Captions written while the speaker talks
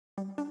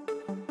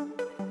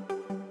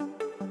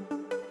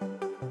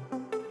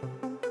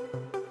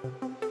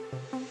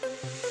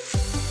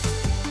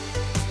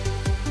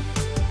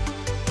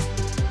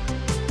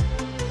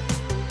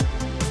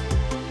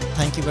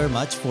thank you very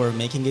much for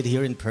making it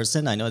here in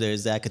person. I know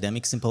there's the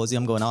academic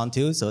symposium going on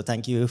too, so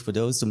thank you for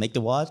those who made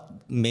the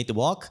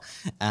walk,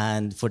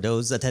 and for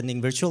those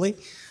attending virtually.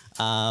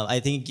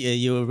 I think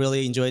you will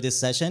really enjoy this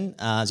session.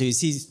 So you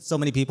see so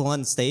many people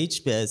on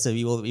stage. So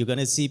you're going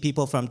to see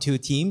people from two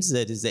teams.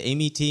 That is the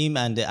Amii team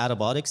and the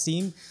Attabotics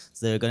team.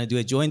 So they're going to do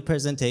a joint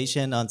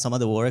presentation on some of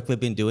the work we've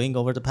been doing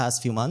over the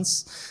past few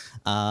months.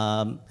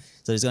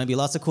 So there's going to be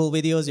lots of cool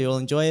videos. You'll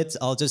enjoy it.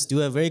 I'll just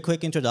do a very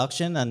quick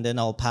introduction, and then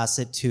I'll pass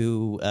it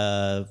to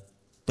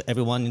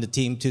everyone in the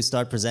team to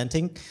start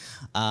presenting.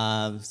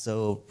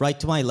 So right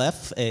to my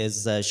left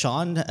is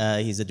Sean.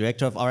 He's the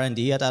director of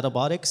R&D at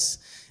Attabotics.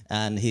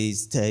 And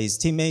his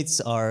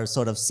teammates are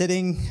sort of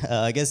sitting.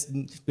 I guess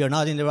we are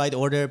not in the right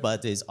order,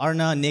 but there's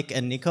Arna, Nick,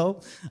 and Nico.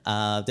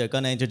 They're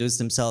going to introduce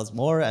themselves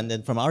more. And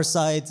then from our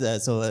side,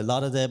 so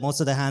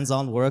most of the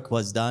hands-on work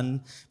was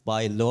done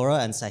by Laura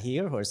and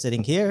Sahir, who are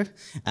sitting here.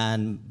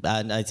 And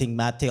I think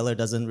Matt Taylor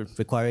doesn't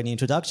require any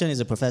introduction. He's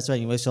a professor at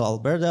University of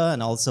Alberta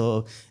and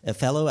also a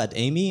fellow at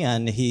Amii,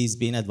 and he's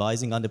been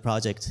advising on the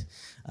project.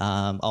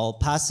 I'll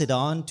pass it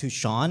on to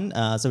Sean.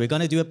 So we're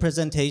going to do a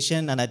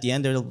presentation, and at the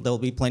end there'll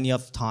be plenty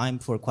of time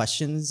for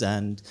questions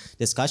and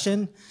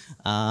discussion.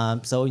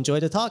 So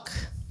enjoy the talk.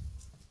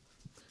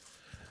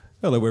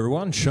 Hello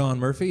everyone, Sean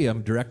Murphy.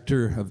 I'm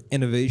Director of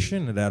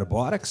Innovation at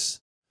Attabotics.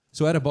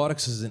 So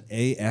Attabotics is an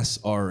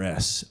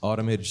ASRS,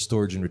 Automated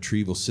Storage and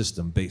Retrieval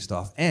System based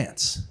off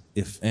ants.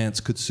 If ants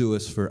could sue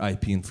us for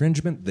IP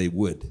infringement, they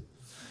would.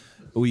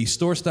 We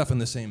store stuff in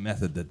the same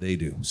method that they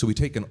do. So we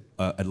take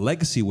a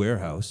legacy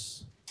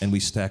warehouse and we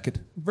stack it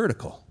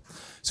vertical.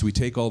 So we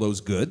take all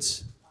those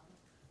goods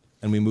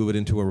and we move it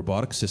into a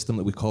robotic system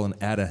that we call an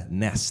Atta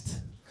nest.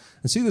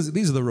 And see,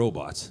 these are the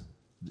robots.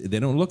 They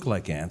don't look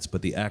like ants,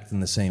 but they act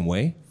in the same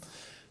way.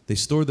 They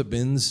store the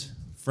bins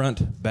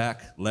front,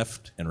 back,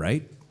 left, and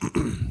right.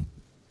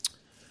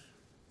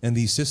 And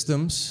these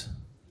systems,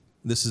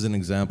 this is an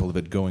example of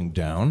it going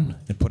down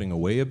and putting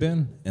away a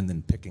bin and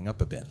then picking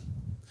up a bin.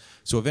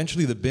 So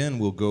eventually the bin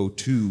will go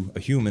to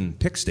a human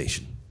pick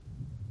station.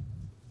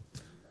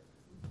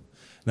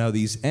 Now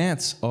these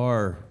ants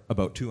are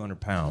about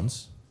 200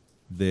 pounds.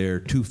 They're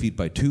 2 feet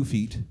by 2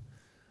 feet,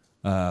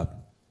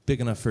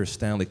 big enough for a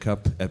Stanley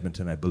Cup,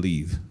 Edmonton, I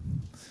believe.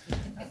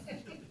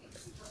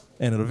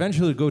 And it'll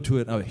eventually go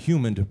to a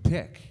human to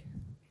pick.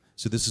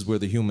 So this is where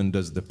the human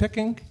does the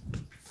picking.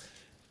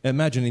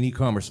 Imagine an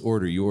e-commerce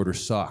order. You order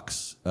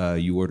socks,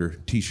 you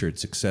order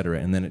t-shirts, etc.,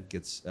 and then it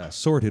gets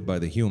sorted by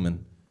the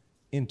human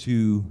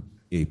into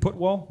a put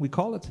wall, we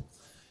call it.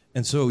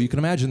 And so you can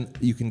imagine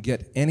you can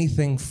get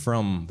anything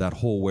from that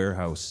whole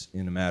warehouse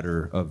in a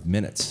matter of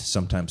minutes,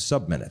 sometimes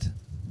sub-minute.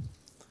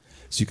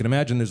 So you can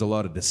imagine there's a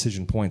lot of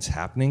decision points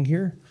happening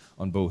here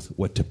on both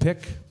what to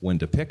pick, when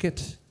to pick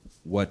it,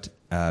 what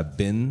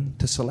bin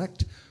to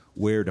select,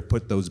 where to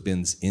put those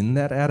bins in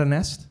that Atta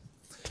nest.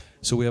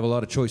 So we have a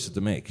lot of choices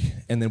to make.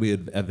 And then we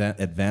have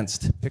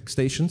advanced pick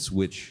stations,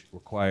 which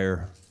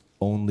require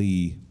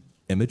only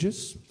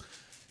images.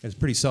 It's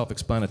pretty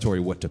self-explanatory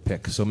what to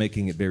pick, so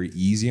making it very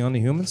easy on the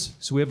humans.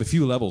 So we have a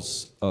few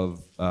levels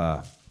of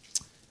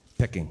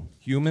picking.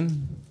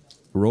 Human,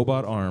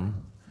 robot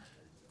arm,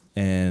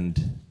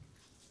 and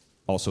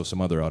also some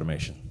other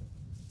automation.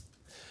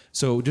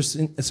 So just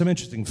some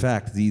interesting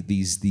fact,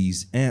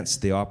 these ants,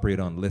 they operate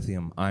on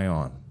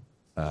lithium-ion,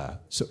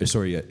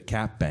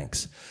 cap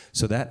banks.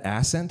 So that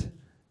ascent,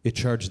 it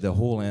charges the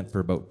whole ant for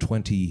about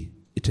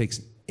it takes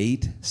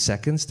 8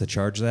 seconds to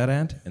charge that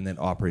ant, and then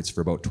operates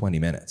for about 20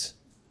 minutes.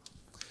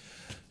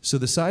 So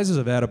the sizes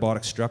of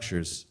Attabotic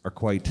structures are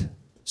quite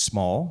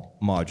small,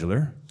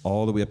 modular,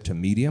 all the way up to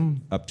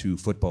medium, up to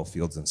football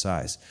fields in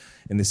size.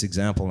 In this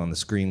example on the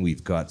screen,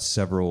 we've got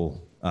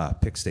several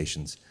pick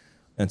stations.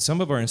 And some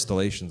of our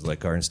installations,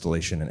 like our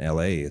installation in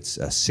LA, it's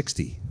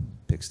 60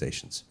 pick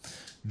stations.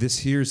 This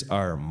here's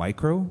our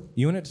micro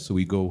unit, so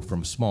we go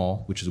from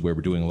small, which is where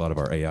we're doing a lot of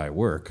our AI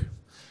work,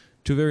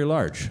 to very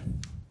large.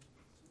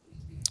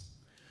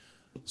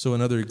 So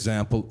another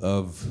example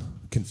of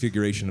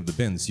configuration of the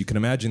bins. You can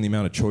imagine the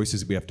amount of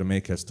choices we have to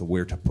make as to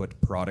where to put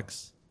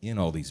products in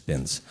all these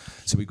bins.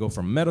 So we go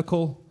from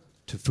medical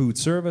to food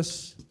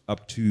service,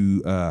 up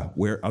to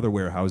other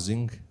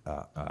warehousing,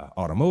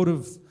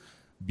 automotive,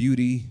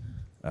 beauty,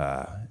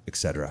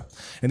 etc.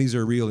 And these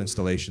are real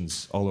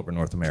installations all over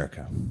North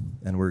America.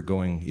 And we're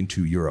going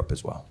into Europe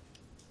as well.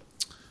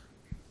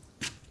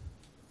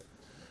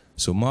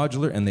 So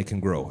modular, and they can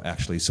grow,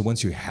 actually. So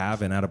once you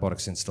have an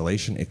Attabotics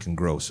installation, it can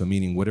grow. So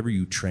meaning whatever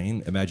you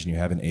train, imagine you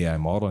have an AI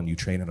model and you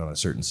train it on a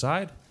certain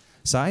size,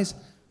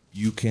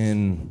 it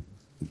can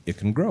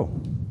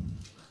grow.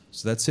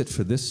 So that's it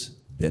for this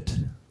bit.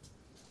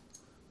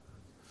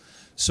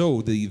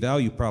 So the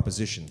value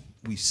proposition.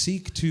 We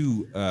seek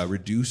to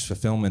reduce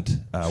fulfillment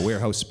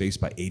warehouse space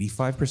by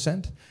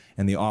 85%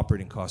 and the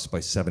operating costs by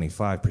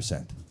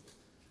 75%.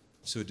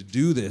 So to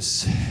do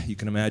this, you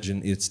can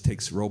imagine it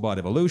takes robot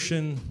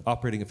evolution,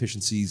 operating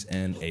efficiencies,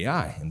 and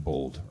AI in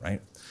bold,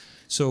 right?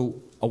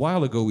 So a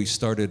while ago, we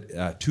started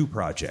 2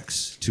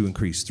 projects to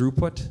increase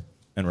throughput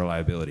and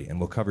reliability. And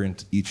we'll cover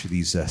into each of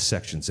these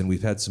sections. And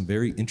we've had some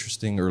very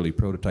interesting early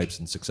prototypes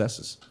and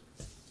successes.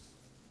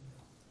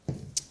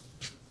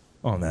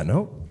 On that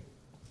note.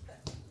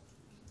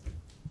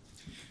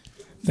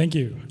 Thank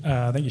you,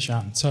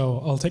 Sean.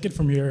 So I'll take it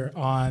from here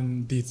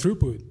on the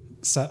throughput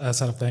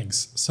set of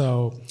things.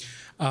 So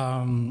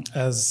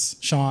as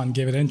Sean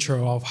gave an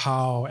intro of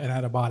how an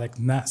adiabatic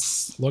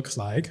nest looks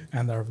like,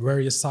 and there are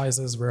various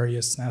sizes,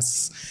 various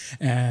nests,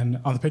 and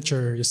on the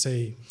picture you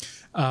see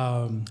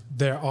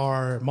there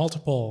are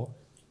multiple,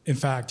 in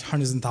fact,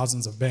 hundreds and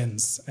thousands of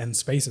bins and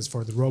spaces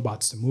for the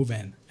robots to move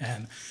in.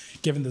 And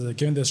given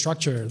the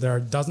structure, there are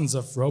dozens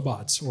of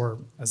robots, or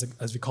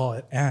as we call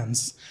it,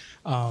 ants.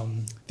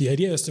 The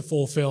idea is to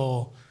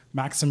fulfill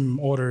maximum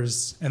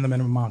orders in the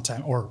minimum amount of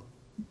time, or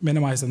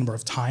minimize the number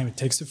of time it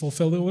takes to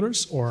fulfill the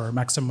orders, or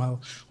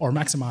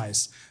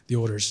maximize the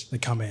orders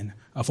that come in,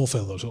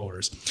 fulfill those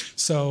orders.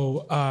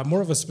 So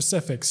more of a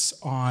specifics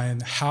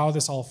on how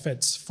this all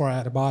fits for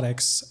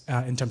adiabotics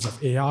in terms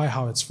of AI,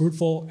 how it's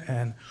fruitful,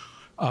 and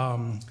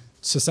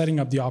so setting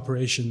up the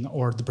operation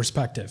or the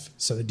perspective,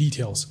 so the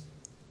details.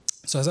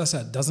 So as I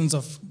said, dozens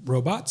of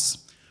robots,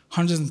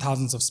 hundreds and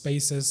thousands of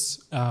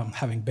spaces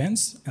having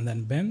bins, and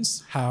then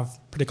bins have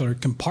particular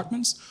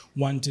compartments,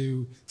 1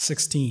 to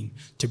 16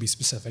 to be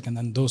specific, and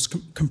then those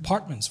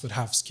compartments would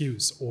have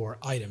SKUs or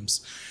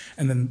items.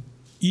 And then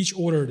each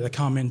order that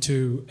come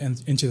into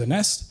the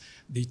nest,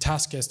 the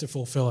task is to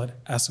fulfill it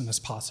as soon as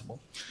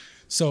possible.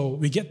 So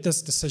we get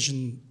this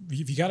decision,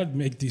 we got to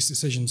make these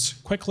decisions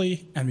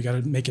quickly, and we got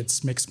to make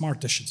smart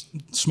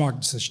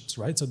decisions,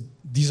 right? So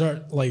these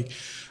are like,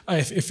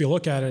 if you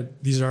look at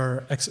it, these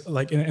are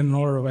like in an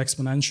order of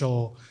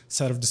exponential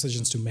set of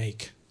decisions to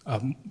make.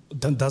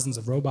 Dozens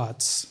of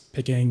robots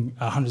picking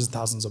hundreds of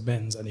thousands of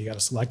bins, and you got to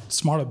select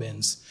smarter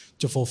bins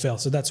to fulfill.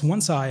 So that's one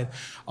side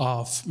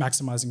of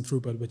maximizing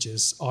throughput, which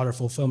is order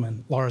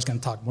fulfillment. Laura's going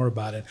to talk more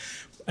about it.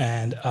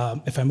 And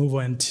if I move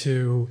on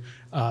to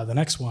the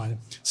next one,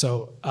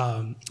 so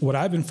what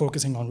I've been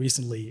focusing on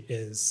recently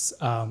is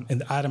in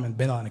the item and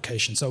bin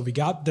allocation. So we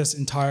got this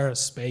entire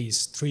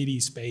space,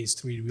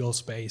 3D real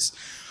space,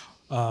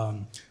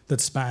 that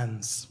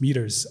spans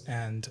meters.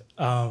 And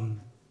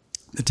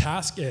the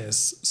task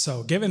is,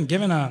 so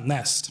given a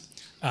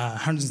nest,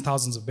 hundreds and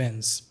thousands of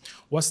bins,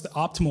 what's the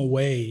optimal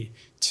way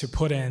to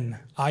put in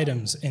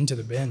items into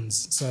the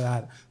bins so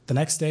that the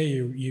next day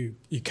you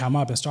come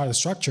up and start a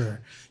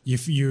structure,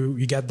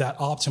 you get that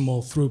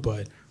optimal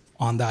throughput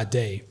on that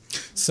day.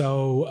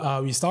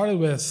 So we started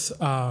with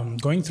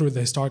going through the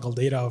historical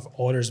data of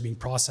orders being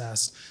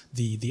processed,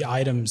 the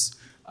items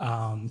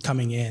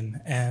coming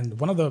in. And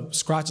one of the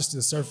scratches to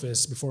the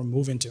surface before we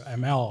move into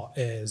ML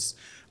is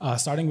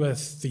starting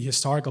with the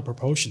historical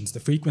proportions, the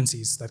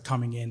frequencies that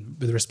coming in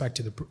with respect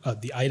to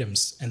the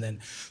items. And then,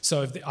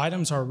 so if the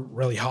items are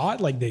really hot,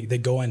 like they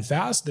go in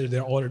fast,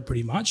 they're ordered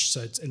pretty much,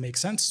 so it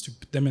makes sense to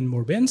put them in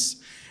more bins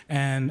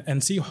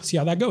and see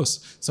how that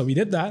goes. So we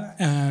did that,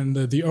 and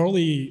the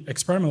early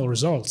experimental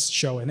results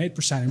show an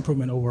 8%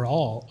 improvement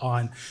overall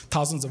on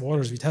thousands of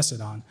orders we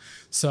tested on.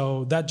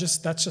 So that's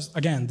just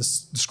again, the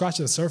scratch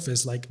of the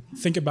surface. Like,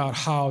 think about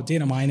how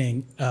data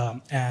mining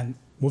and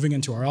moving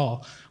into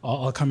RL,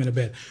 I'll come in a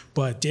bit,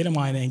 but data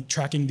mining,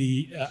 tracking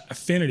the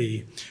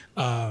affinity,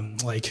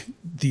 like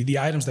the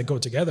items that go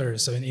together.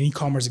 So an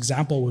e-commerce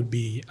example would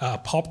be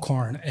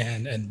popcorn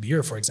and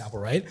beer, for example,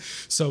 right?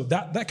 So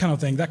that kind of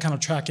thing, that kind of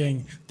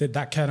tracking,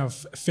 that kind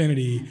of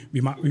affinity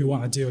we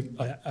want to do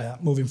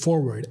moving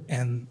forward.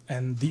 And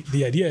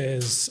the idea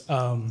is,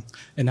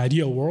 an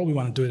ideal world, we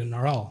want to do it in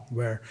RL,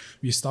 where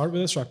we start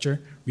with a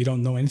structure we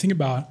don't know anything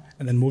about,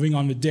 and then moving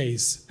on with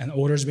days and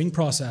orders being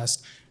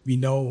processed, we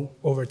know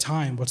over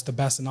time what's the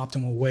best and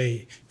optimal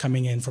way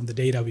coming in from the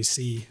data we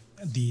see,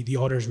 the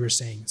orders we're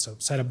seeing. So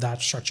set up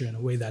that structure in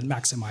a way that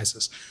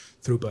maximizes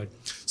throughput.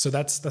 So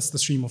that's the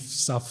stream of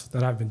stuff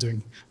that I've been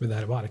doing with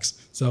adiabotics.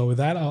 So with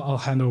that, I'll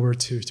hand over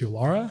to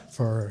Laura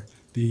for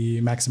the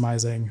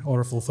maximizing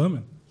order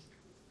fulfillment.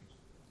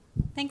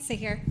 Thanks,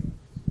 Zahir.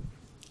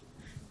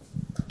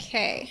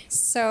 Okay,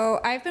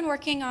 so I've been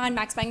working on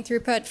maximizing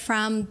throughput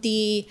from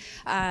the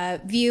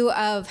view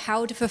of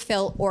how to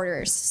fulfill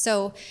orders.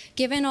 So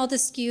given all the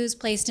SKUs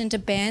placed into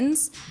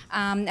bins,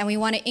 and we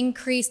want to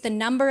increase the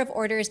number of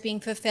orders being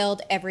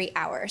fulfilled every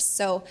hour.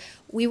 So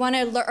we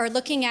are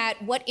looking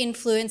at what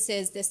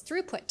influences this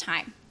throughput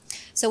time.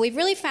 So we've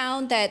really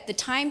found that the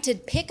time to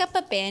pick up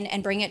a bin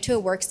and bring it to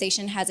a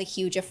workstation has a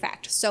huge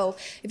effect. So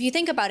if you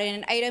think about it,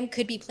 an item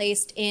could be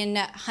placed in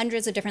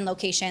hundreds of different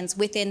locations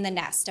within the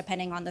nest,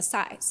 depending on the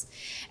size.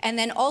 And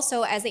then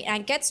also, as the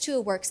ant gets to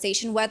a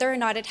workstation, whether or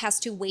not it has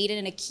to wait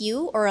in a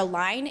queue or a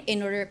line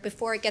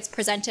before it gets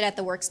presented at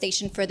the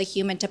workstation for the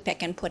human to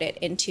pick and put it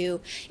into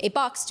a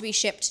box to be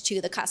shipped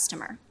to the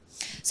customer.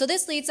 So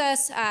this leads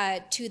us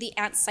to the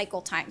ant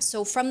cycle time.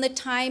 So from the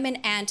time an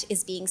ant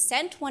is being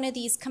sent one of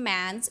these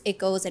commands, it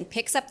goes and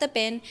picks up the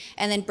bin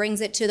and then brings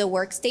it to the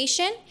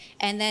workstation.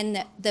 And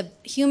then the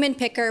human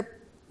picker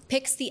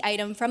picks the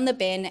item from the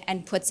bin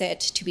and puts it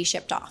to be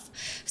shipped off.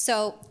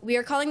 So we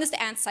are calling this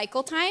the ant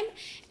cycle time,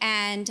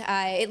 and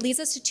it leads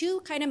us to two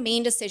kind of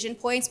main decision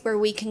points where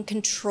we can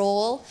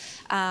control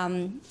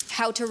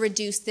how to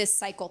reduce this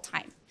cycle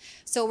time.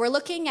 So we're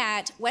looking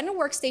at when a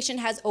workstation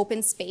has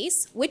open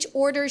space, which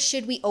orders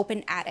should we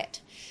open at it?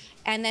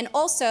 And then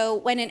also,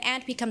 when an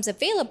ant becomes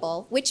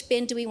available, which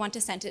bin do we want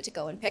to send it to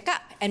go and pick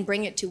up and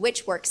bring it to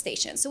which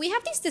workstation? So we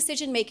have these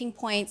decision-making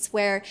points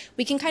where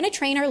we can kind of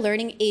train our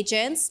learning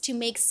agents to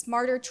make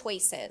smarter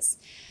choices.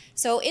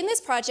 So in this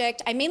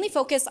project, I mainly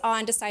focus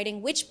on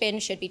deciding which bin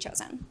should be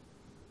chosen.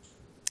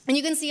 And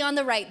you can see on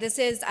the right, this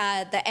is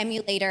the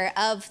emulator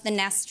of the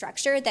nest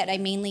structure that I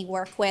mainly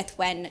work with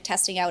when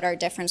testing out our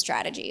different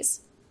strategies.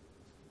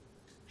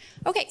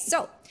 Okay,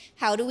 so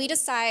how do we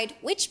decide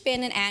which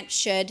bin an ant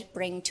should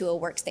bring to a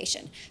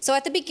workstation? So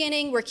at the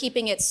beginning, we're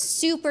keeping it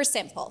super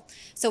simple.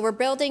 So we're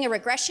building a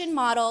regression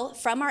model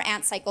from our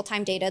ant cycle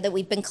time data that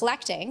we've been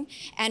collecting,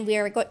 and we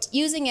are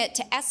using it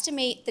to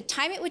estimate the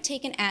time it would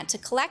take an ant to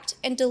collect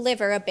and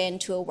deliver a bin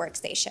to a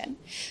workstation.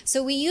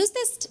 So we use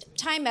this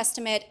time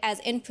estimate as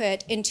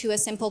input into a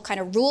simple kind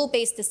of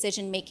rule-based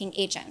decision-making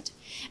agent.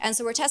 And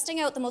so we're testing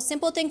out the most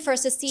simple thing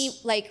first to see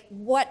like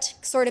what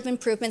sort of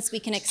improvements we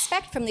can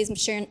expect from these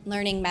machine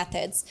learning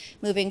methods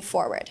moving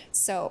forward.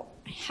 So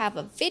I have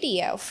a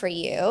video for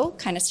you,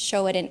 kind of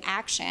show it in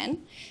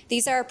action.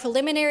 These are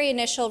preliminary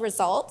initial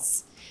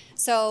results.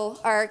 So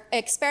our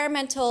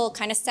experimental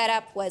kind of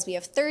setup was we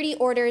have 30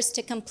 orders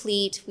to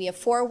complete. We have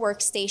 4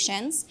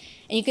 workstations.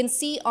 And you can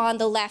see on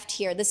the left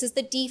here, this is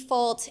the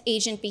default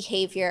agent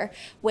behavior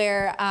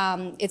where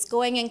it's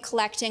going and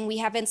collecting. We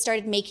haven't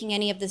started making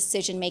any of the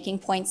decision-making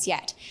points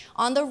yet.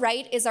 On the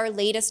right is our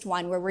latest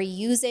one where we're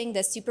using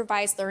the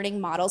supervised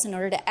learning models in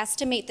order to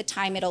estimate the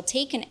time it'll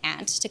take an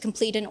ant to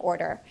complete an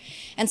order.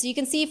 And so you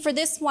can see for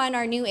this one,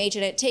 our new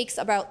agent, it takes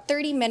about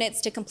 30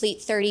 minutes to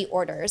complete 30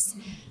 orders.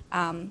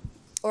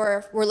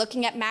 Or we're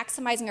looking at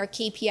maximizing our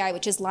KPI,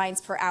 which is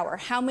lines per hour.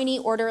 How many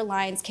order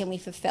lines can we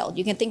fulfill?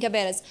 You can think of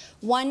it as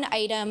one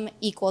item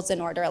equals an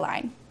order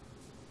line.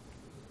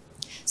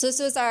 So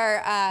this was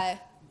our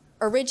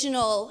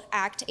original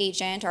ACT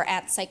agent, or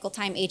ant cycle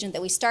time agent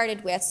that we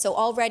started with. So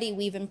already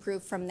we've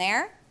improved from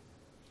there.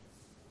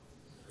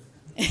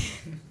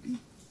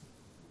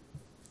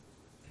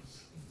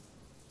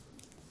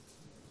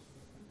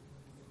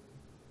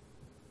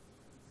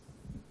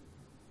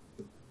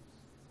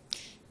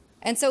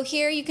 And so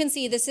here you can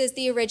see this is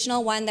the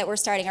original one that we're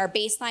starting, our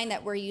baseline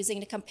that we're using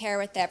to compare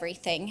with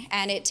everything.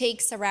 And it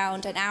takes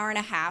around an hour and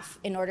a half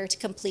in order to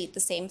complete the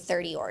same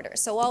 30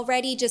 orders. So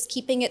already just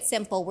keeping it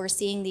simple, we're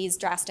seeing these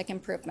drastic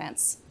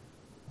improvements.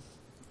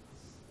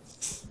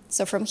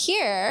 So from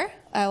here,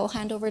 I will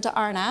hand over to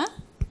Arna.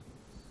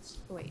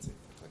 Wait,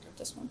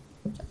 this one.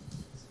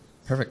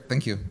 Perfect,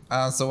 thank you.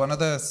 So one of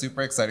the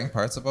super exciting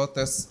parts about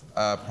this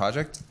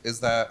project is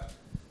that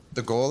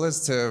the goal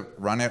is to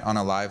run it on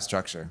a live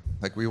structure.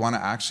 Like we want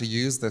to actually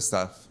use this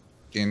stuff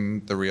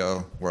in the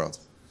real world.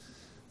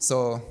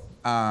 So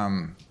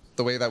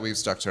the way that we've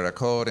structured our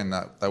code and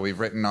that we've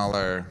written all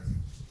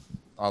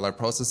our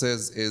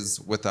processes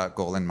is with that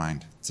goal in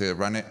mind, to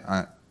run it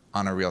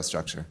on a real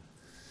structure.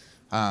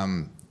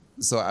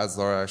 So as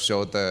Laura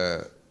showed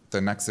the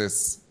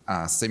Nexus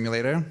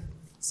simulator,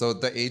 so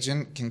the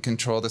agent can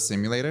control the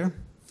simulator,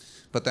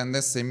 but then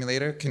this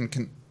simulator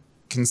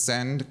can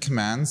send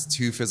commands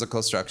to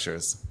physical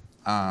structures.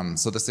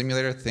 So the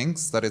simulator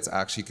thinks that it's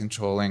actually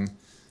controlling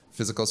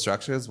physical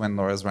structures when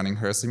Laura's running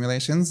her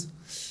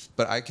simulations,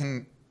 but I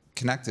can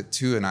connect it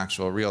to an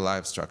actual real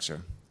live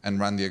structure and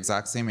run the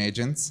exact same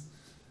agents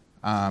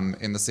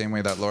in the same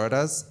way that Laura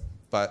does,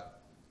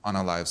 but on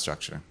a live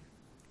structure.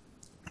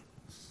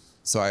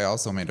 So I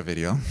also made a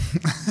video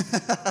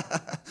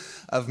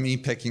of me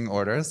picking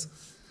orders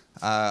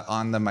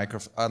on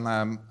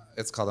the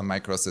it's called a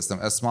micro system,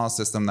 a small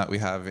system that we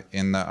have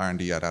in the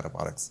R&D at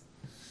Attabotics.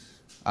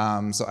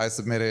 So I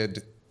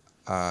submitted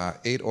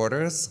 8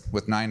 orders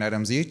with 9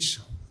 items each.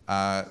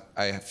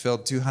 I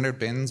filled 200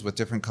 bins with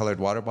different colored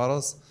water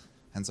bottles,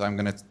 and so I'm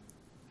going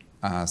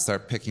to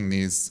start picking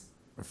these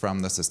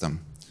from the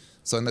system.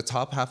 So in the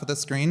top half of the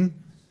screen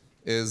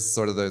is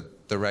sort of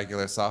the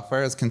regular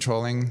software is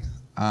controlling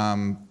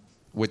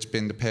which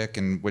bin to pick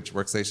and which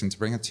workstation to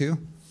bring it to.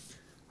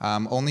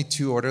 Only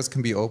 2 orders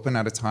can be open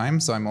at a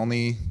time, so I'm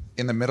only,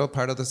 in the middle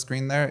part of the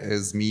screen there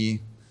is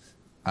me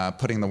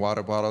putting the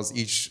water bottles.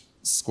 Each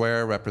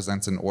square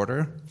represents an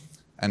order,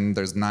 and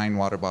there's 9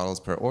 water bottles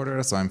per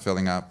order, so I'm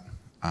filling up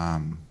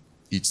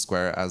each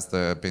square as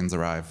the bins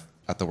arrive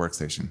at the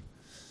workstation.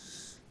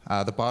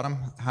 The bottom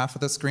half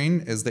of the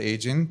screen is the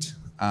agent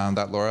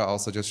that Laura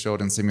also just showed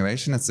in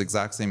simulation. It's the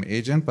exact same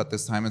agent, but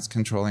this time it's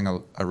controlling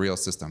a real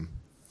system.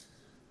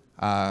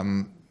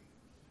 So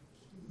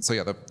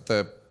yeah,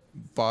 the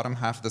bottom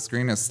half of the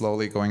screen is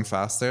slowly going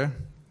faster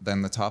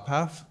than the top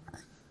half.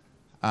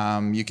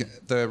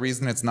 The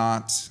reason it's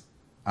not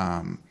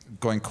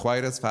going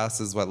quite as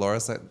fast as what Laura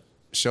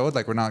showed,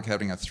 like we're not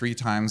having a 3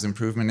 times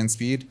improvement in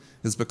speed,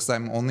 is because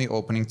I'm only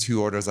opening 2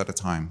 orders at a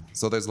time.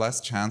 So there's less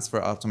chance for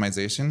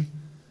optimization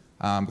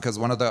because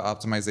one of the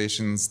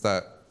optimizations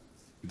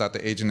that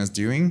the agent is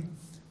doing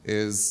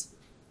is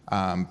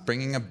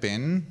bringing a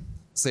bin.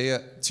 Say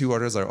 2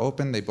 orders are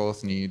open, they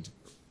both need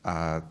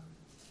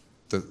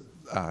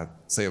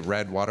say a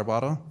red water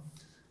bottle.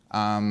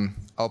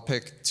 I'll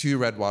pick 2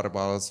 red water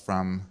bottles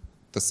from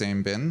the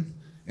same bin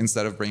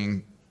instead of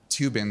bringing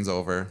 2 bins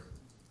over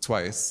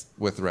twice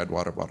with red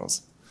water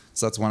bottles.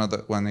 So that's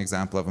one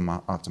example of an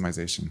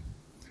optimization.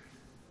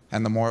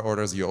 And the more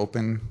orders you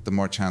open, the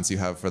more chance you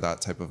have for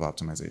that type of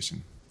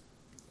optimization.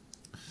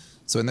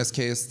 So in this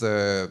case,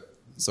 the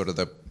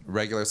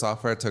regular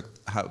software took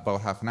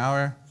about half an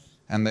hour,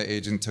 and the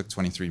agent took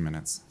 23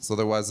 minutes. So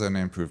there was an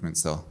improvement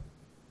still.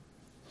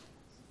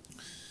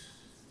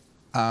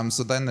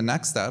 So then the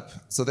next step,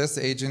 so this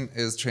agent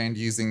is trained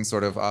using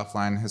sort of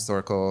offline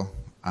historical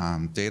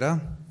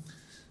data.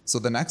 So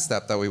the next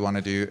step that we want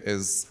to do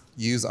is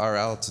use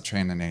RL to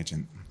train an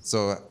agent.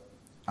 So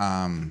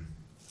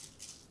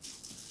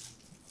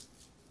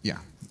yeah,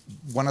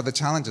 one of the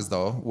challenges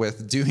though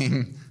with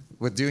doing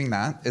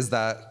that is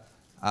that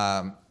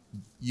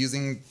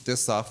using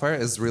this software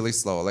is really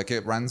slow. Like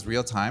it runs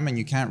real time and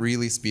you can't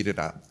really speed it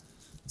up.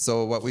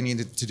 So what we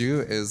needed to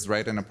do is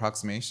write an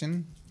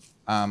approximation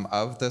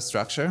of the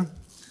structure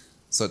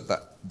so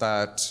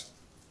that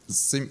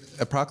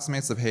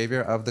approximates the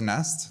behavior of the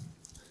nest,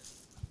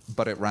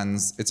 but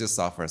it's just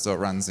software, so it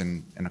runs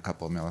in a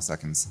couple of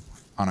milliseconds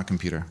on a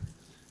computer.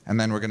 And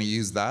then we're going to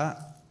use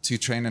that to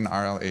train an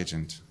RL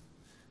agent.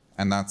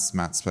 And that's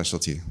Matt's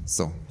specialty,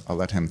 so I'll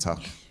let him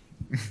talk.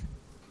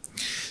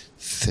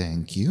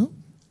 Thank you.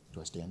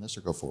 Do I stay on this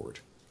or go forward?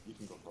 You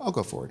can go forward. I'll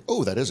go forward.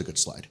 Oh, that is a good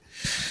slide.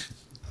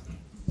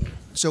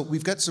 So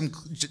we've got some,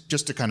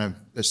 just to kind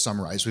of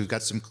summarize, we've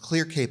got some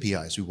clear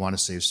KPIs. We want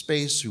to save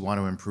space. We want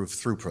to improve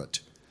throughput.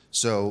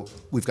 So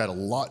we've got a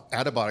lot,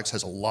 Attabotics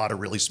has a lot of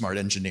really smart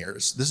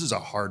engineers. This is a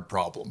hard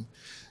problem.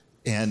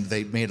 And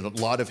they made a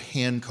lot of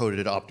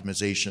hand-coded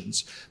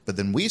optimizations. But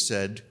then we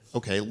said,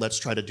 okay, let's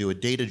try to do a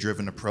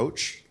data-driven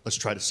approach. Let's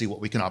try to see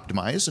what we can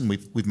optimize, and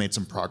we've made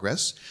some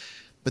progress.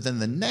 But then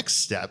the next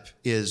step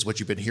is what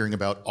you've been hearing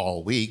about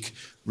all week,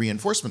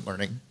 reinforcement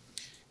learning.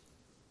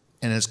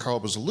 And as Arno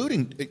was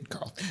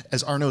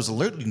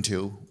alluding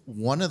to,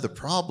 one of the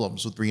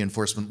problems with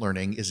reinforcement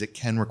learning is it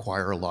can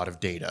require a lot of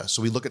data.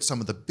 So we look at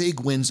some of the big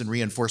wins in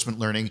reinforcement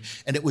learning,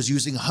 and it was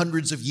using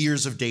hundreds of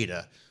years of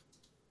data.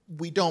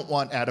 We don't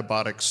want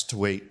Attabotics to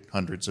wait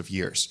hundreds of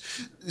years.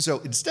 So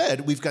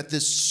instead, we've got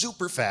this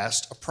super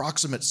fast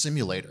approximate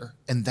simulator,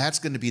 and that's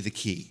going to be the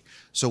key.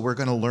 So we're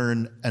going to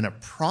learn an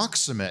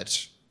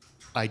approximate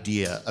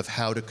idea of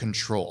how to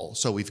control.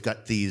 So we've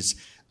got these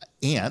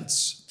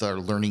ants, the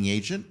learning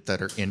agent,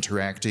 that are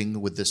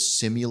interacting with this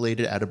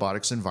simulated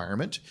Attabotics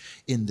environment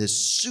in this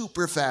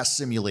super fast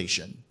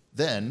simulation.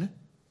 Then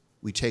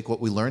we take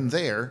what we learned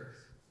there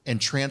and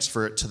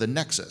transfer it to the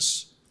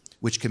nexus,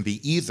 which can be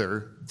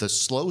either the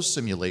slow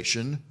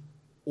simulation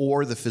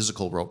or the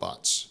physical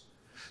robots.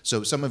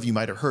 So some of you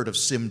might have heard of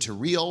sim to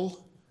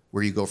real,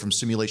 where you go from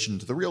simulation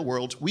to the real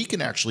world. We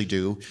can actually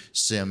do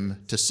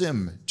sim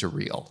to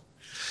real.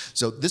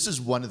 So this is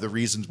one of the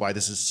reasons why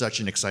this is such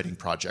an exciting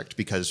project,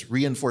 because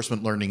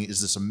reinforcement learning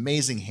is this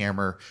amazing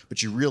hammer,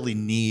 but you really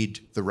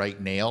need the right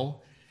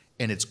nail.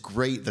 And it's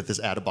great that this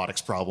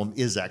Attabotics problem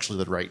is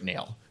actually the right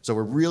nail. So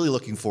we're really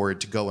looking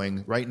forward to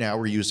going, right now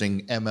we're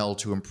using ML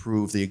to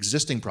improve the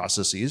existing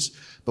processes,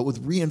 but with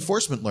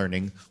reinforcement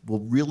learning, we'll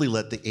really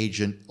let the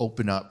agent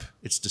open up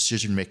its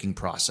decision-making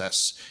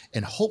process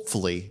and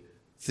hopefully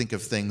think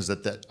of things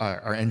that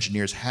our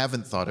engineers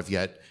haven't thought of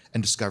yet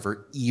and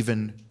discover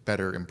even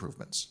better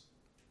improvements.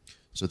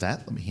 So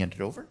let me hand it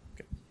over.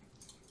 Okay.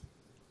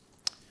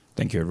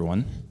 Thank you,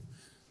 everyone.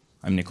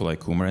 I'm Nikolai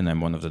Kumar, and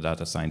I'm one of the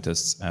data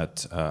scientists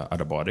at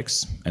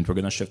Attabotics. And we're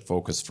going to shift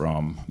focus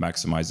from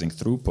maximizing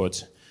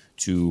throughput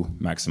to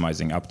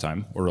maximizing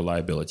uptime or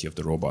reliability of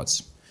the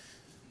robots,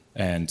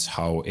 and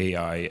how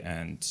AI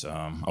and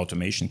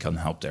automation can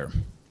help there.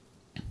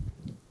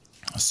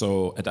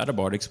 So at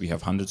Attabotics, we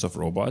have hundreds of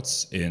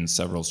robots in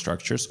several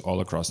structures all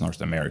across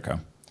North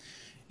America.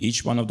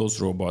 Each one of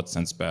those robots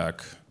sends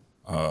back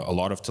a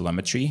lot of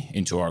telemetry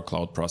into our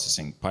cloud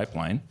processing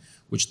pipeline,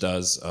 which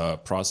does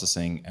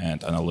processing and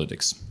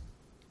analytics.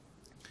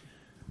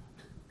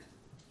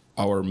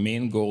 Our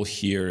main goal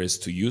here is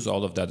to use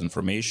all of that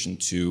information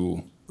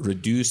to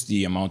reduce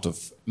the amount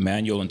of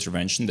manual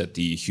intervention that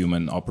the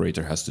human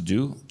operator has to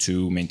do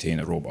to maintain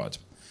a robot.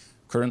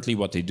 Currently,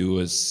 what they do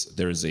is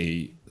there is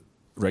a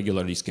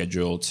regularly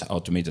scheduled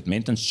automated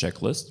maintenance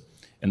checklist,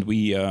 and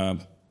we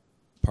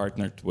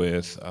partnered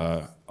with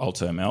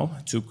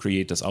AltaML to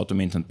this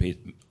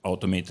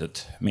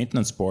automated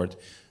maintenance board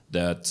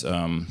that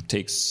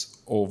takes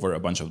over a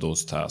bunch of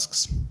those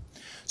tasks.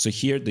 So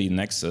here the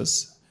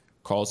Nexus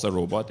calls a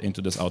robot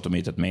into this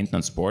automated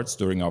maintenance boards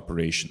during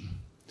operation.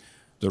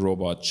 The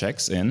robot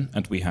checks in,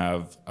 and we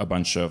have a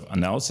bunch of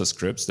analysis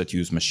scripts that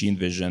use machine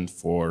vision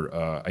for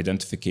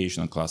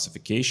identification and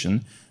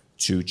classification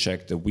to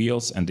check the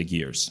wheels and the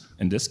gears.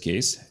 In this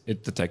case,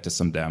 it detected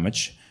some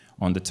damage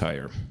on the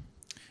tire.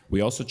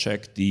 We also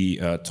check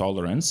the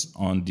tolerance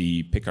on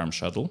the pick arm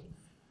shuttle.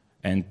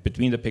 And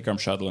between the pick arm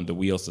shuttle and the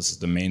wheels, this is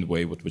the main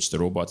way with which the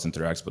robots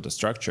interact with the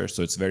structure.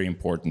 So it's very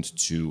important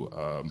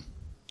to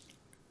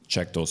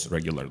check those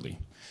regularly.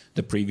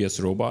 The previous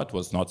robot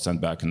was not sent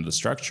back into the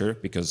structure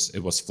because it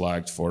was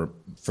flagged for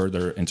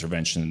further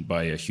intervention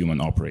by a human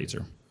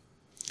operator.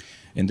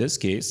 In this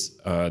case,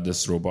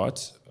 this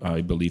robot,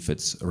 I believe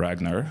it's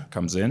Ragnar,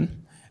 comes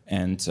in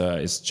and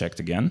is checked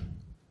again.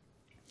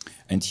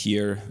 And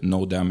here,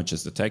 no damage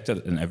is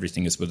detected and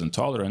everything is within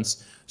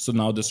tolerance. So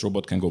now this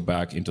robot can go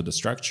back into the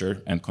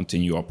structure and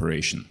continue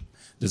operation.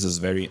 This is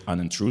very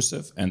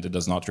unintrusive and it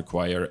does not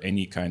require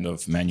any kind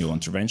of manual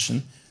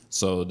intervention.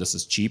 So this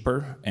is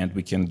cheaper and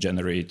we can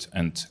generate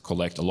and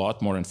collect a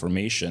lot more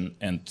information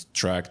and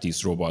track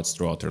these robots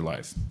throughout their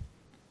life.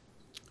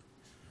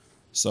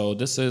 So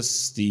this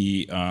is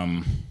the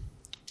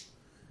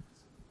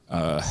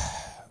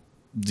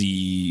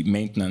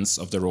maintenance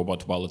of the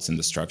robot while it's in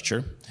the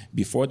structure.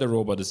 Before the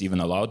robot is even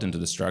allowed into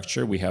the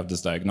structure, we have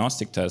this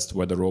diagnostic test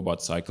where the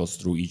robot cycles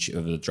through each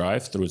of the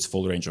drive through its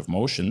full range of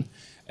motion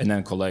and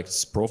then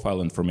collects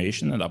profile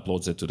information and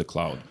uploads it to the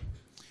cloud.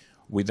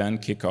 We then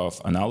kick off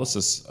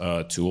analysis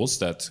tools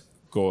that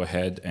go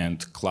ahead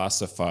and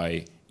classify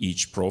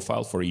each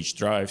profile for each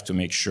drive to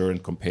make sure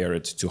and compare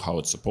it to how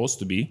it's supposed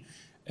to be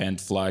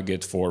and flag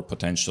it for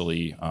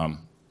potentially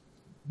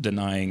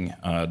denying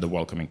the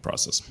welcoming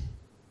process.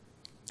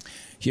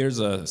 Here's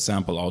a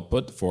sample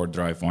output for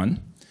drive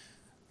 1.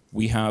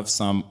 We have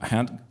some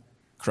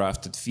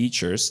handcrafted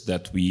features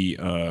that we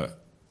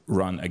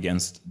run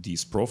against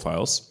these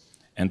profiles,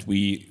 and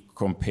we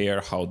compare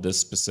how this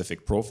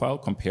specific profile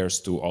compares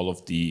to all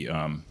of the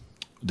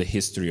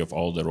history of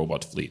all the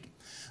robot fleet.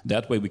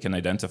 That way we can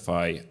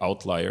identify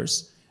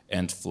outliers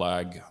and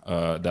flag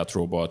that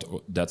robot,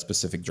 that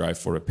specific drive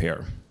for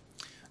repair.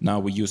 Now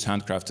we use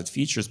handcrafted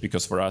features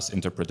because for us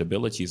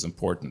interpretability is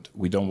important.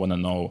 We don't want to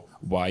know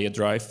why a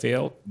drive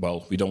failed.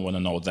 Well, we don't want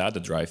to know that the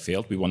drive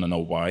failed. We want to know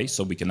why,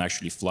 so we can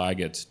actually flag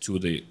it to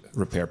the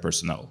repair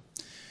personnel.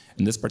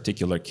 In this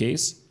particular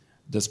case,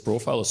 this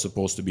profile is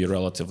supposed to be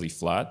relatively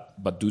flat,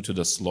 but due to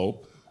the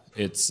slope,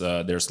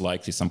 there's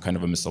likely some kind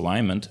of a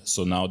misalignment.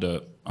 So now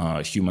the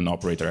human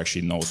operator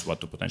actually knows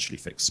what to potentially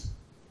fix.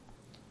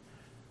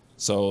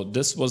 So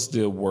this was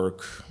the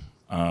work.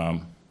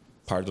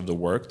 Part of the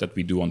work that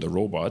we do on the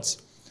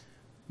robots.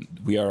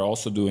 We are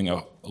also doing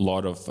a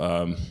lot of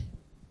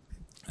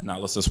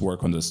analysis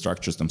work on the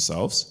structures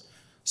themselves.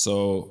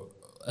 So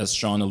as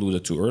Sean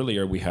alluded to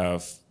earlier, we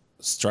have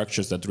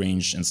structures that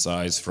range in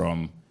size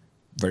from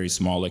very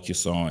small, like you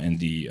saw in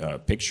the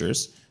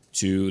pictures,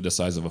 to the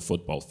size of a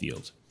football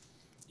field.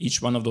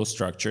 Each one of those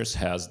structures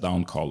has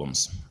down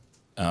columns.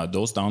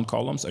 Those down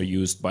columns are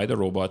used by the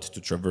robot to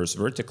traverse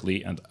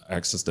vertically and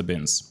access the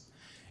bins.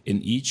 In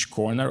each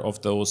corner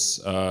of those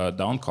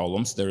down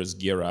columns, there is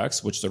gear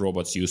racks, which the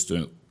robots use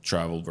to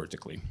travel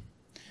vertically.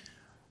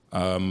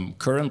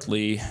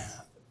 Currently,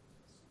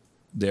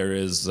 there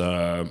is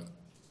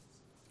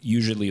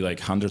usually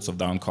like hundreds of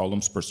down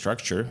columns per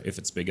structure, if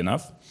it's big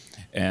enough.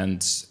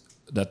 And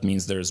that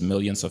means there's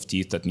millions of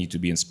teeth that need to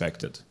be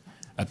inspected.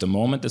 At the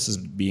moment, this is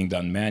being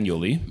done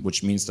manually,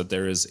 which means that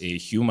there is a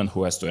human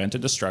who has to enter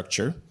the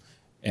structure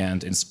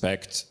and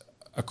inspect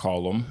a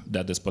column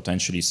that is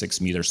potentially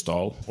 6 meters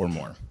tall or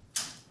more.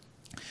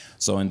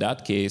 So in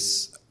that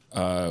case,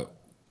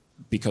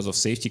 because of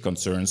safety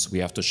concerns, we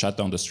have to shut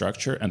down the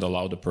structure and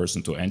allow the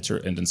person to enter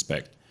and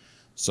inspect.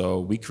 So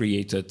we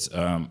created,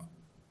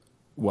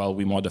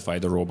 we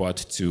modified the robot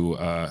to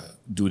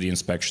do the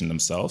inspection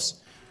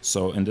themselves.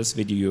 So in this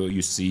video,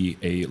 you see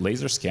a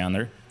laser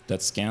scanner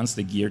that scans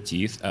the gear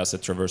teeth as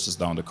it traverses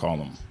down the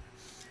column.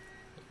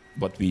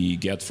 What we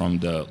get from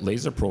the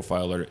laser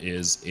profiler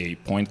is a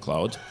point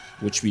cloud,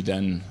 which we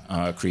then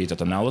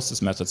created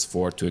analysis methods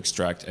for to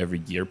extract every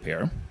gear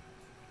pair.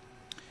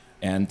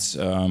 And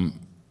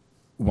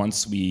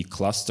once we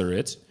cluster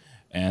it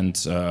and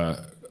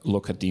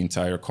look at the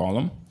entire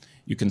column,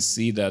 you can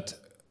see that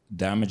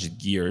damaged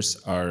gears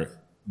are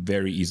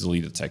very easily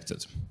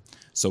detected.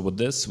 So with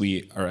this,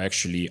 we are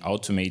actually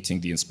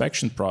automating the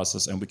inspection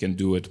process, and we can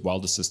do it while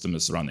the system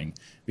is running,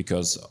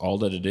 because all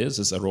that it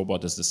is a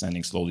robot is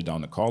descending slowly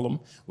down a column,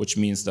 which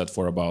means that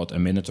for about a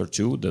minute or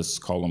two, this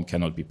column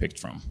cannot be picked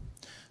from.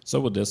 So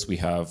with this, we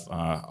have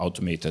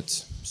automated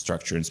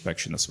structure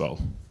inspection as well.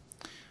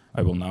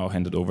 I will now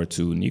hand it over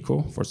to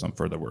Nico for some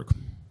further work.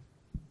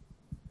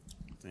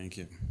 Thank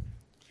you.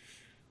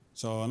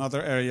 So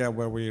another area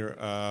where we're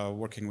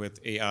working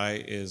with AI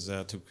is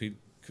to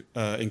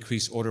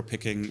increase order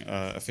picking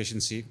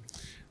efficiency.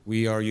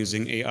 We are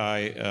using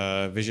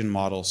AI vision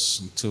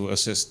models to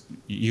assist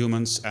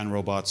humans and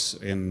robots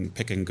in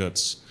picking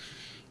goods.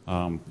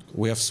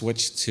 We have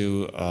switched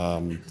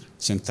to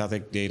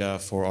synthetic data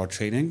for our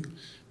training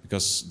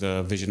because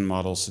the vision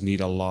models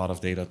need a lot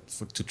of data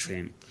to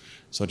train.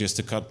 So just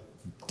to cut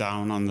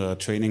down on the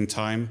training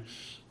time,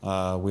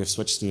 we have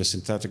switched to a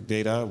synthetic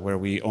data where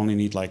we only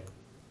need like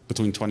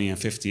between 20 and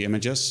 50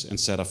 images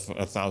instead of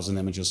 1,000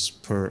 images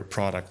per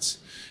product.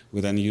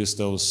 We then use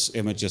those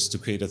images to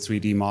create a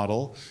 3D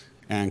model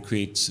and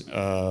create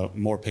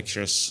more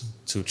pictures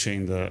to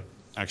train the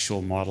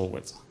actual model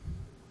with.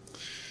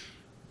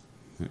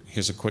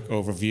 Here's a quick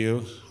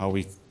overview how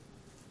we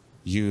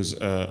use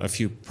a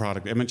few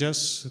product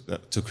images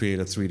to create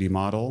a 3D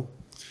model.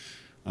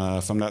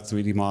 From that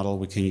 3D model,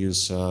 we can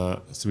use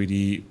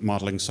 3D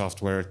modeling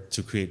software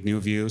to create new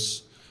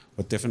views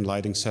with different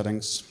lighting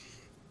settings.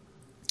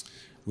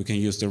 We can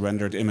use the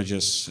rendered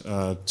images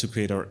to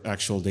create our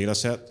actual data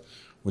set,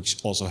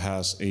 which also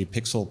has a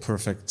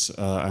pixel-perfect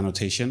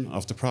annotation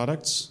of the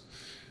products.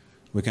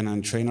 We can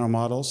then train our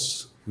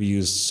models. We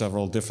use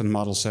several different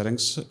model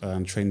settings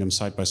and train them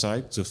side by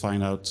side to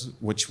find out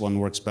which one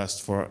works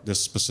best for this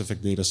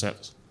specific data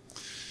set.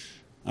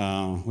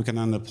 We can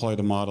then deploy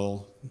the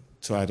model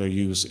to either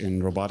use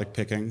in robotic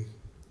picking,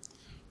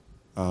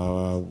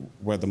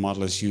 where the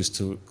model is used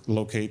to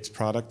locate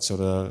products so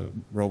the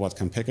robot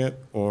can pick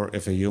it, or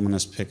if a human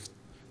is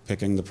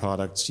picking the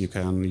products, you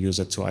can use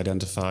it to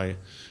identify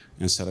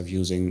instead of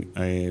using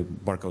a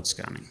barcode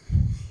scanning.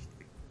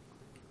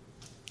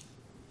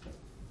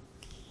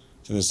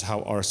 So this is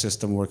how our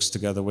system works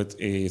together with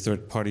a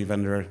third-party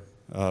vendor,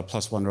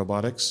 Plus One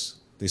Robotics.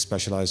 They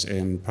specialize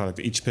in product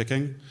each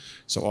picking.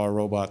 So our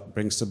robot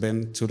brings the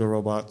bin to the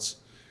robot.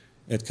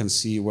 It can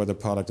see where the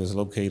product is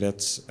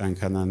located and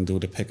can then do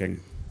the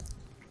picking.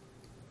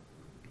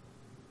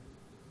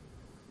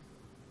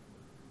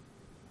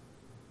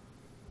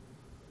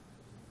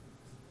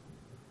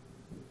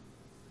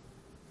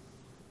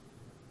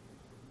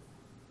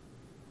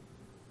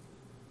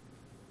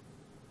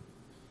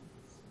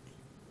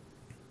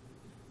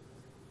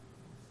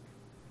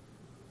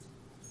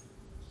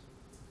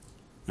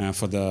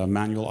 For the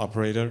manual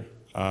operator,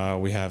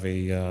 we have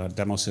a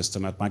demo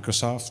system at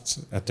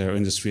Microsoft at their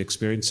Industry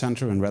Experience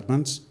Center in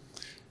Redmond,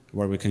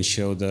 where we can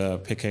show the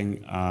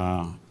picking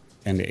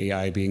and the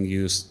AI being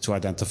used to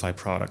identify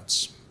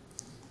products.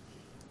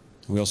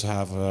 We also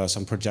have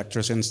some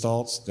projectors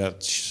installed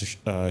that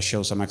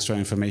show some extra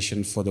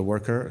information for the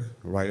worker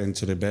right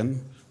into the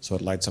bin. So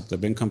it lights up the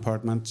bin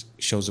compartment,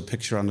 shows a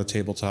picture on the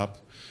tabletop,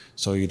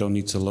 so you don't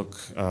need to look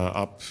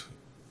up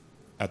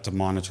at the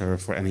monitor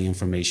for any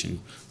information.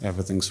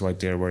 Everything's right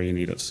there where you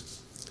need it.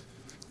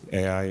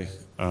 AI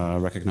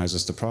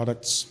recognizes the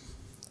products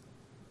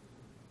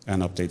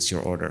and updates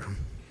your order.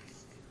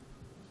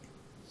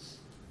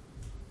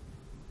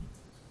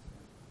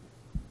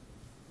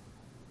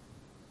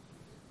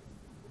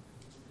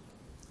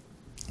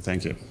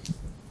 Thank you.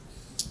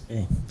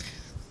 Okay.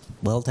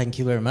 Well, thank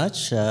you very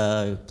much.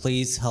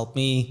 Please help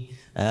me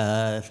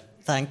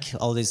thank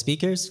all the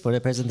speakers for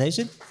the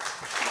presentation.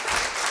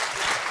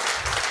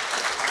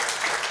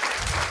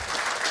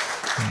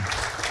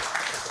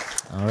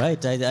 All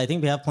right, I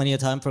think we have plenty of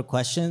time for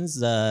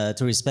questions. To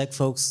respect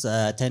folks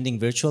attending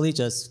virtually,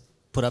 just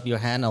put up your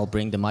hand, I'll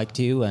bring the mic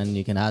to you and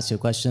you can ask your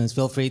questions.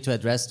 Feel free to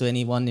address to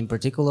anyone in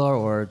particular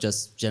or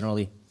just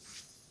generally.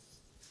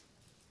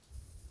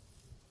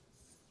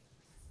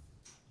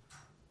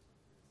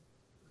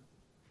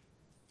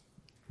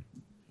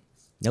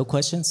 No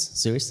questions?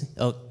 Seriously?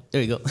 Oh,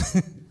 there you go.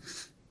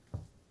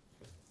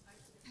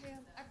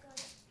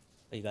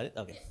 Oh, you got it?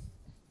 Okay.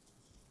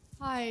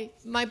 Hi,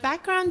 my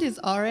background is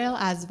RL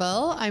as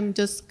well. I'm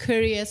just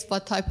curious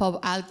what type of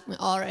RL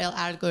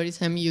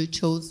algorithm you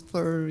chose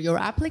for your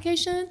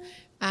application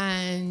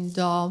and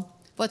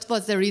what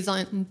was the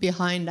reason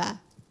behind that?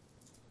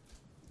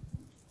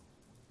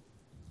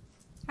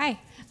 Hi,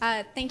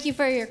 thank you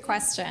for your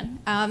question.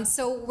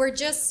 So we're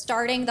just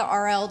starting the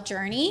RL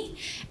journey,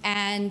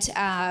 and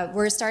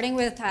we're starting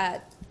with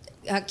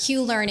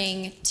Q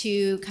learning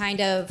to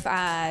kind of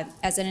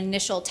as an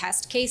initial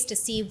test case to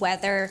see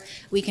whether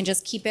we can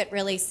just keep it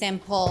really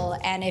simple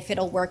and if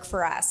it'll work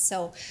for us.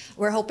 So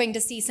we're hoping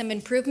to see some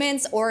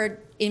improvements or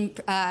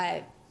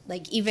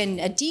like even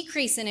a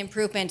decrease in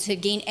improvement to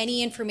gain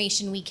any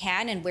information we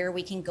can and where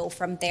we can go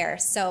from there.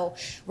 So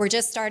we're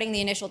just starting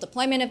the initial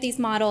deployment of these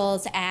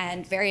models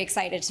and very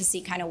excited to see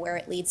kind of where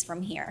it leads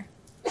from here.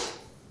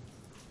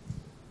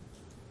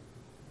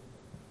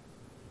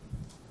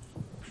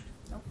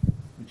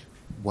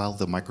 While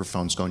the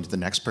microphone's going to the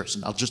next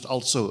person, I'll just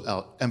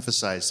also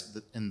emphasize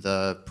that in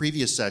the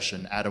previous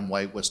session, Adam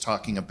White was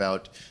talking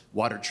about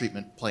water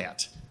treatment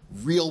plant,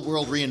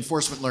 real-world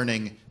reinforcement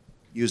learning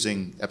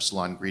using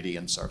Epsilon, Greedy,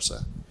 and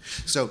Sarsa.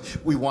 So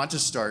we want to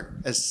start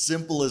as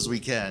simple as we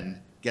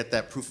can, get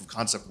that proof of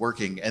concept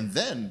working, and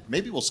then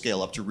maybe we'll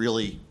scale up to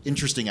really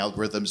interesting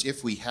algorithms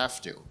if we have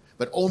to,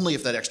 but only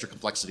if that extra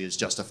complexity is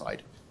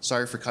justified.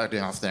 Sorry for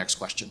cutting off the next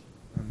question.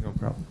 No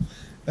problem.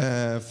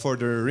 For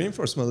the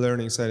reinforcement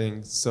learning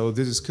setting, so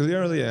this is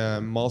clearly a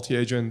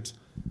multi-agent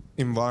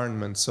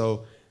environment.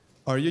 So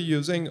are you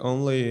using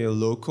only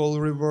local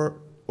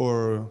reward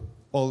or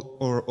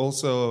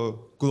also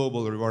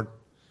global reward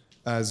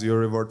as your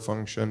reward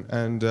function?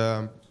 And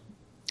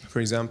for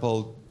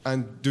example,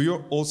 and do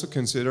you also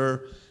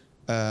consider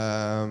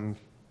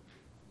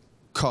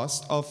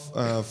cost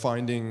of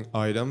finding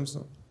items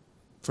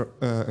for,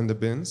 in the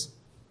bins?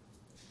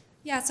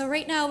 Yeah, so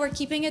right now we're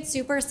keeping it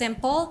super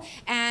simple,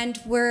 and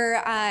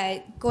we're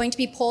going to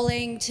be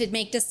polling to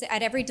make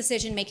at every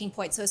decision-making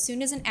point. So as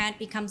soon as an ant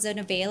becomes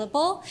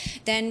unavailable,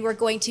 then we're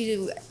going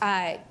to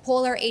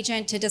poll our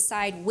agent to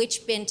decide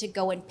which bin to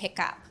go and pick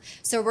up.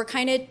 So we're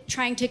kind of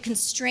trying to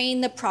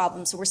constrain the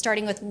problem. So we're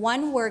starting with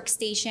one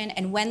workstation,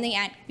 and when the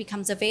ant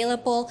becomes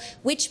available,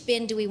 which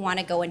bin do we want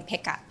to go and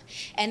pick up?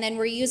 And then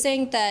we're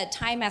using the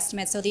time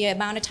estimate, so the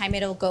amount of time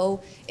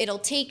it'll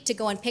take to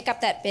go and pick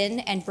up that bin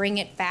and bring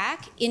it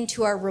back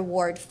into our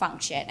reward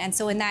function. And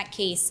so in that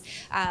case,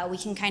 we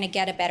can kind of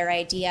get a better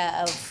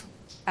idea of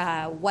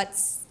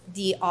what's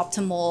the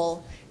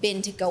optimal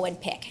bin to go and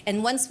pick.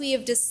 And once we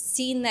have just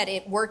seen that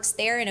it works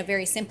there in a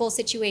very simple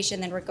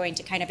situation, then we're going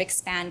to kind of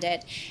expand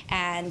it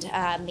and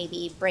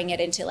maybe bring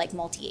it into like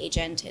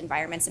multi-agent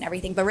environments and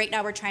everything. But right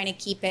now we're trying to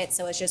keep it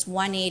so it's just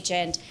one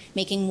agent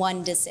making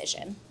one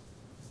decision.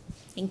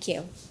 Thank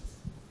you.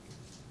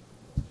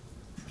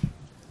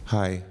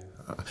 Hi.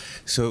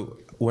 So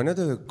one of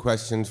the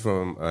questions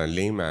from a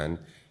layman,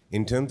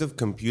 in terms of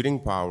computing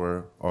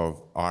power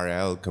of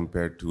RL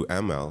compared to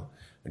ML,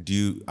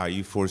 are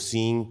you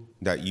foreseeing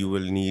that you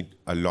will need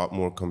a lot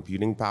more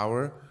computing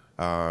power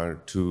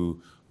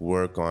to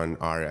work on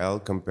RL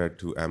compared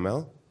to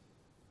ML?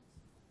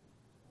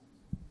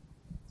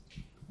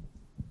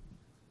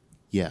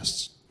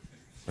 Yes.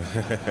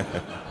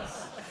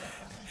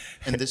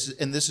 And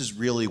this is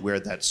really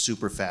where that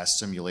super fast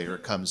simulator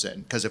comes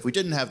in. Because if we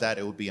didn't have that,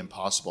 it would be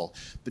impossible.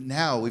 But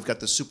now we've got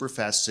the super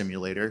fast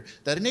simulator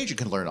that an agent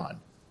can learn on.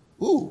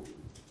 Ooh.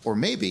 Or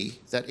maybe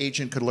that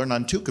agent could learn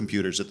on 2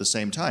 computers at the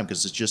same time,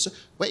 because it's just,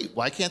 wait,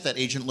 why can't that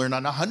agent learn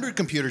on 100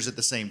 computers at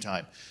the same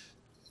time?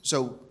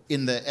 So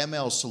in the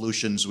ML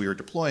solutions we were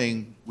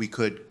deploying, we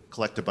could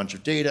collect a bunch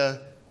of data,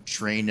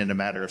 train in a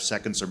matter of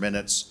seconds or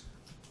minutes.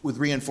 With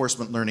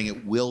reinforcement learning,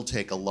 it will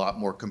take a lot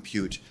more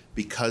compute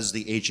because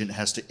the agent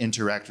has to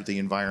interact with the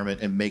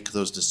environment and make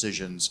those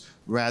decisions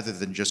rather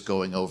than just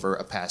going over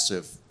a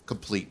passive,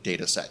 complete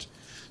data set.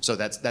 So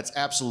that's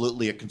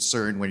absolutely a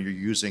concern when you're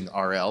using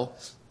RL.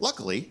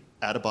 Luckily,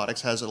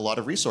 Attabotics has a lot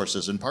of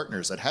resources and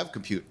partners that have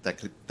compute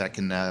that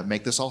can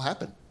make this all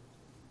happen.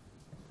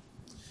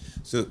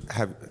 So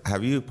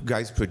have you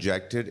guys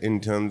projected in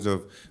terms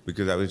of,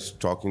 because I was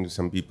talking to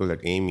some people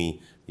at Amii,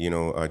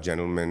 a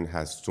gentleman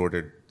has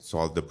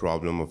solved the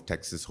problem of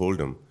Texas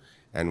Hold'em.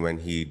 And when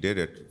he did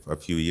it a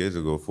few years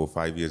ago, 4 or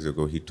 5 years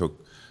ago, he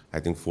took,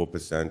 I think,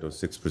 4% or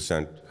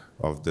 6%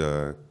 of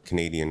the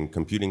Canadian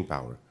computing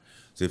power.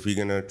 So if we're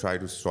going to try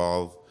to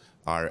solve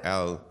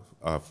RL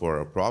for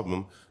a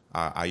problem,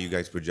 are you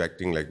guys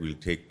projecting like we'll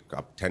take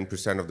up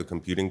 10% of the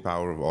computing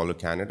power of all of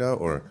Canada,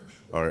 or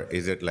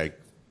is it like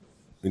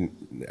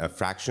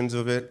fractions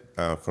of it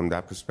from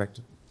that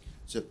perspective?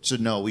 So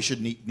no, we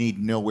should need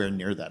nowhere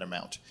near that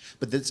amount.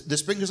 But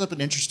this brings up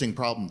an interesting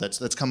problem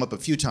that's come up a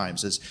few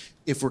times, is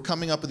if we're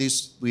coming up with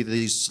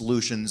these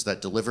solutions that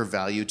deliver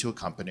value to a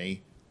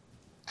company,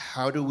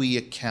 how do we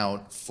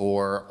account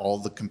for all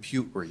the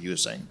compute we're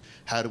using?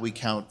 How do we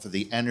account for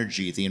the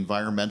energy, the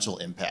environmental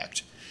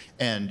impact?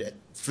 And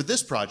for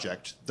this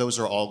project, those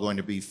are all going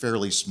to be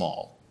fairly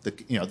small. The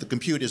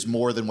compute is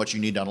more than what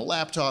you need on a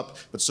laptop,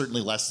 but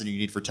certainly less than you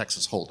need for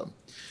Texas Hold'em,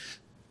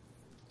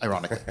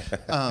 ironically.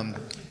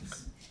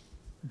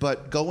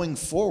 But going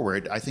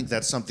forward, I think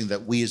that's something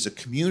that we as a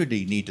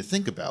community need to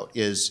think about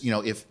is,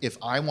 if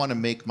I want to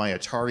make my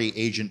Atari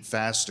agent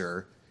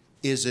faster,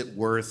 is it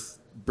worth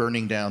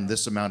burning down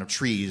this amount of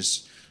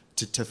trees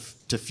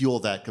to fuel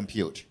that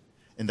compute?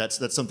 And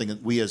that's something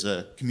that we as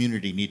a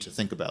community need to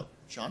think about.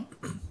 Sean?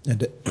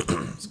 And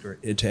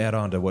to add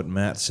on to what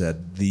Matt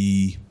said,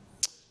 the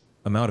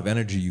amount of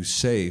energy you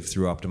save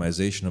through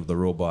optimization of the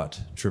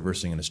robot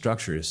traversing in a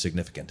structure is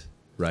significant,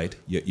 right?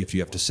 If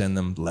you have to send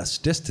them less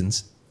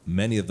distance,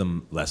 many of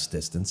them less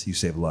distance, you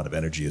save a lot of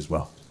energy as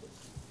well.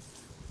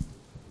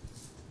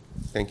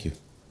 Thank you.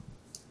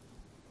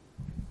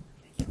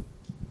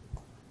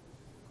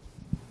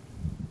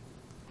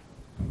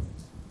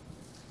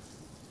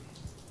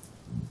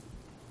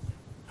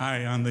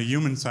 Hi, on the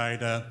human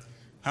side,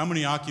 how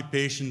many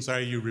occupations are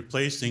you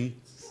replacing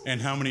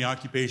and how many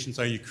occupations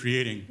are you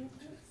creating?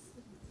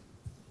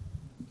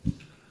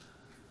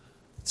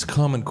 It's a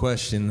common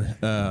question.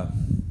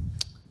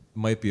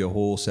 Might be a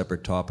whole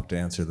separate topic to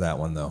answer that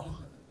one, though.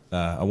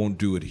 I won't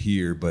do it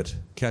here, but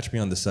catch me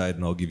on the side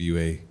and I'll give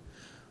you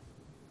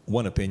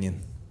one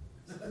opinion.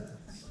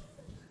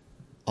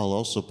 I'll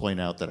also point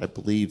out that I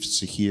believe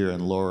Sahir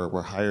and Laura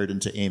were hired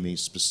into Amii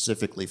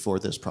specifically for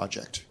this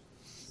project.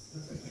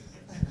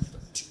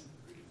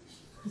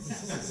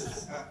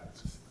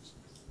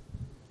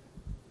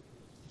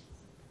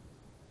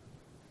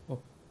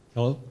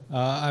 Hello.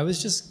 I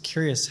was just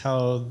curious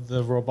how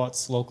the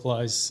robots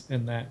localize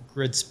in that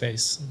grid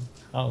space, and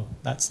how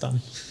that's done.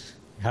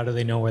 How do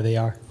they know where they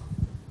are?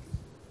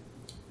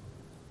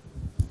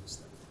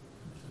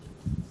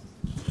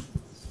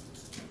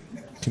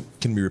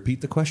 Can we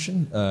repeat the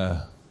question?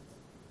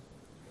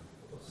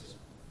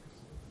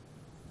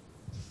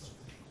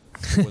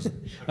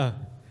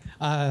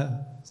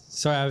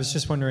 Sorry, I was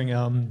just wondering,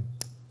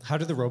 how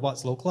do the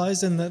robots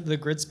localize in the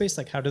grid space?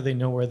 Like, how do they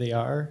know where they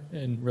are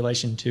in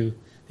relation to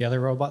the other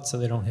robots so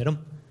they don't hit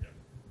them?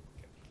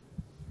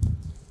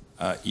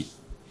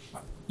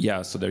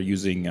 Yeah, so they're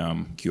using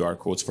QR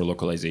codes for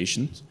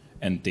localization,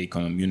 and they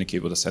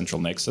communicate with a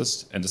central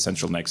nexus, and the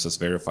central nexus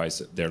verifies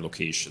their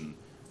location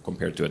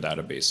compared to a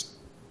database.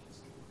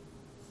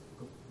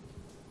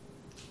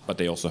 But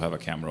they also have a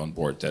camera on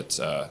board that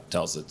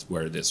tells it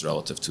where it is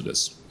relative to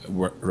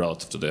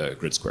the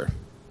grid square.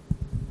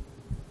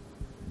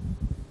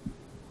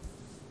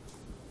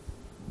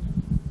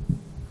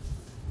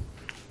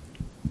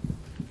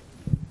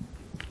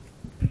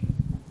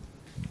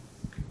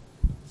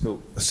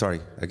 So,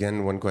 sorry,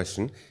 again, one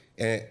question.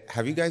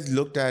 Have you guys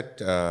looked at,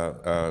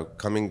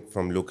 coming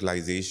from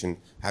localization,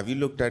 have you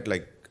looked at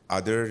like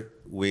other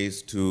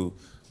ways to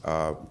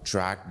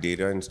track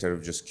data instead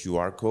of just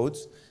QR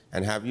codes?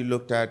 And have you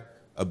looked at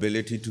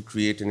ability to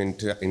create an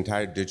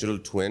entire digital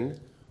twin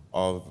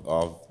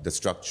of the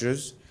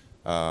structures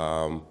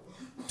to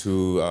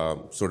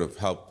sort of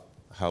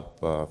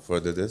help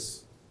further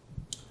this?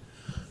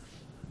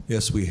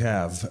 Yes, we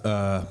have.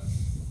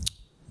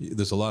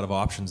 There's a lot of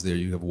options there.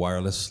 You have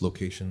wireless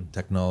location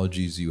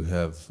technologies. You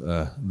have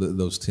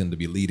those tend to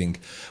be leading.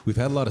 We've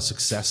had a lot of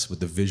success with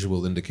the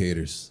visual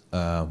indicators.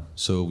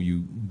 So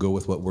you go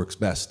with what works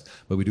best.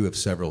 But we do have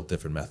several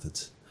different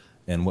methods.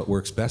 And what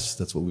works best,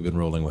 that's what we've been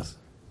rolling with.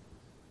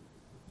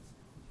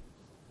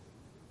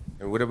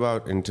 And what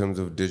about in terms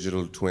of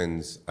digital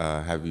twins?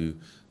 Have you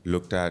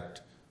looked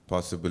at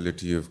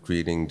possibility of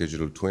creating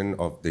digital twin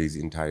of these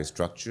entire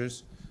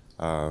structures?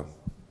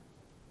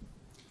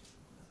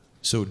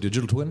 So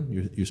digital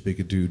twin, you're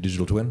speaking to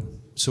digital twin?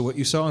 So what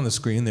you saw on the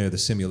screen there, the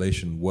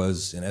simulation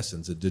was in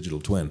essence a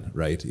digital twin,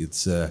 right?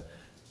 It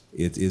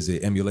is an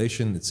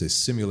emulation, it's a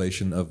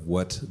simulation of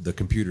what the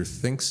computer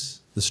thinks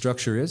the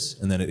structure is,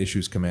 and then it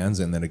issues commands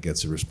and then it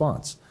gets a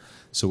response.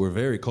 So we're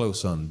very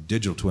close on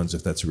digital twins,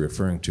 if that's what you're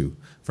referring to.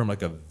 From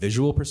like a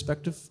visual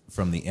perspective,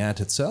 from the ant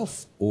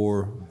itself,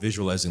 or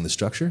visualizing the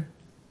structure,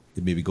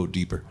 it maybe go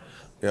deeper.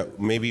 Yeah,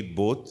 maybe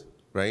both,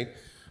 right?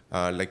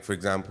 Like for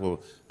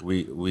example,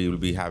 we will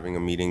be having a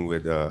meeting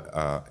with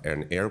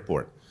an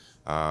airport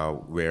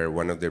where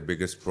one of their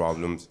biggest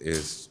problems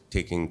is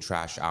taking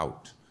trash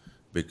out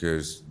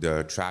because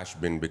the trash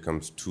bin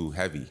becomes too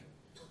heavy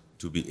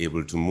to be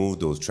able to move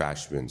those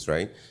trash bins,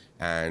 right?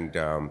 And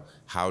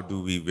how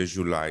do we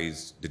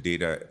visualize the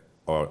data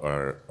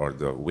or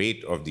the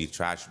weight of the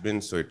trash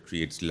bins so it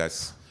creates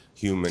less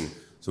human?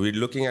 So we're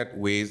looking at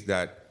ways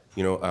that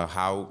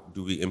how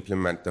do we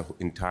implement the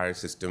entire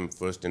system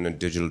first in a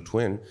digital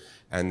twin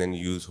and then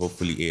use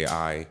hopefully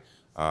AI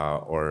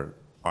or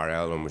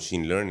RL or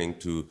machine learning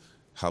to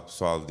help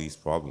solve these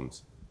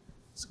problems?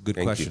 It's a good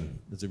question.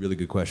 It's a really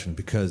good question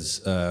because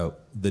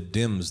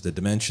the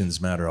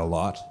dimensions matter a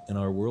lot in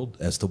our world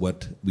as to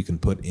what we can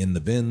put in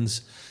the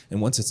bins.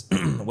 And once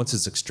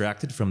it's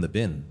extracted from the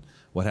bin,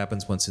 what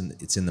happens once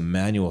it's in the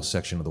manual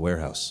section of the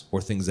warehouse or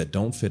things that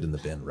don't fit in the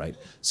bin, right?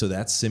 So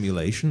that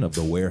simulation of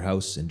the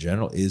warehouse in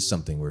general is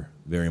something we're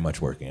very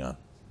much working on.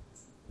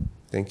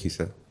 Thank you,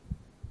 sir.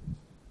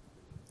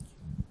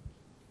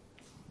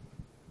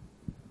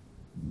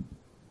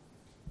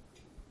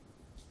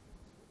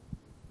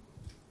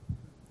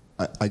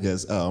 I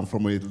guess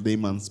from a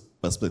layman's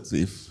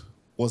perspective,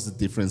 what's the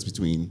difference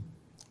between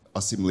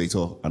a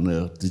simulator and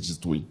a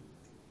digital twin?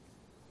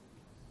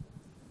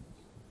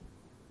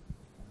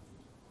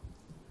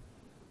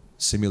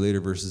 Simulator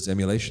versus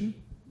emulation?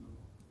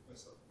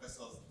 So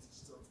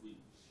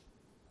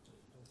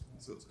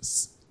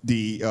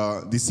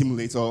the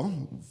simulator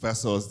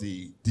versus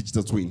the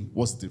digital twin,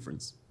 what's the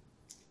difference?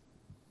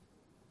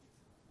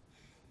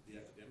 The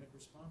academic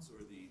response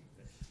or the...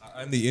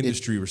 I'm the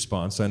industry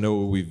response. I know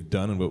what we've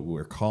done and what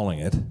we're calling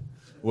it,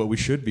 what we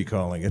should be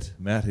calling it.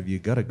 Matt, have you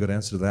got a good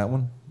answer to that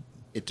one?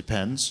 It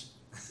depends.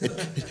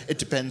 It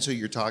depends who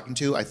you're talking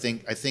to. I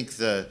think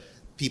the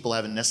people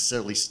haven't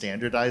necessarily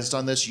standardized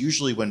on this.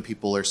 Usually when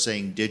people are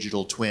saying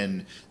digital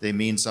twin, they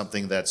mean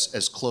something that's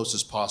as close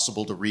as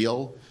possible to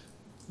real.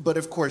 But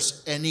of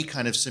course, any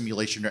kind of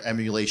simulation or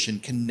emulation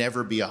can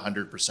never be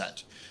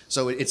 100%.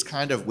 So it's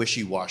kind of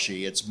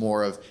wishy-washy. It's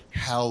more of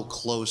how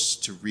close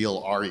to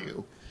real are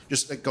you?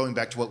 Just going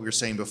back to what we were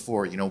saying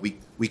before,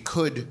 we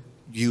could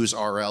use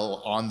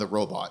RL on the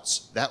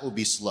robots. That would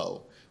be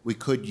slow. We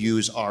could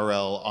use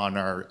RL on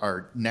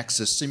our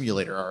Nexus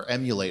simulator, our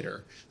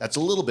emulator. That's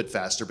a little bit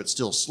faster, but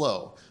still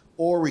slow.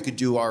 Or we could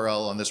do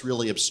RL on this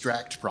really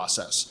abstract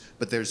process.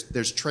 But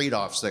there's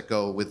trade-offs that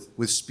go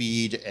with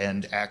speed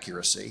and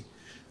accuracy.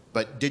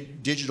 But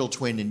digital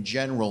twin in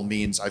general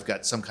means I've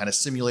got some kind of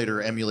simulator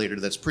or emulator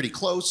that's pretty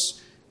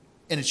close,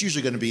 and it's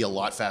usually going to be a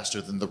lot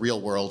faster than the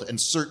real world, and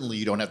certainly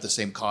you don't have the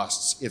same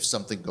costs if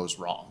something goes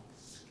wrong.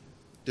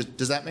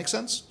 Does that make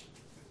sense?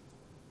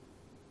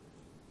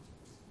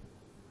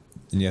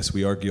 And yes,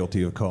 we are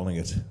guilty of calling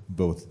it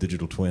both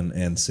digital twin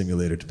and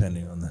simulator,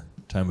 depending on the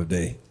time of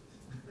day.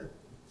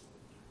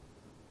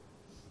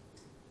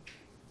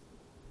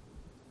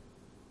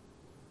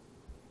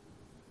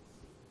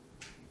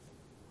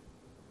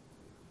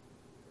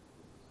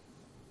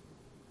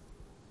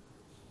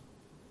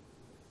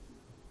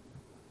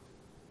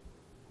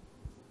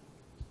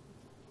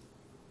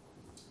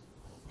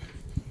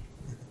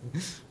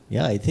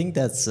 Yeah, I think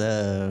that's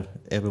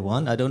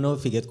everyone. I don't know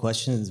if we get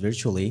questions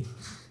virtually.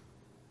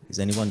 Is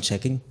anyone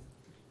checking?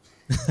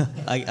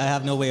 I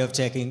have no way of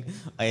checking.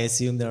 I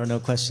assume there are no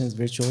questions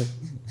virtually.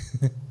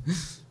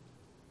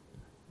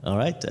 All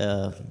right.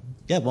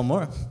 Yeah, one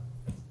more.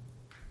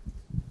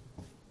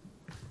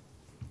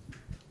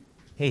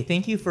 Hey,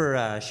 thank you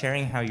for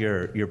sharing how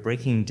you're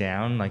breaking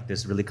down like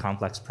this really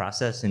complex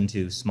process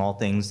into small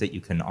things that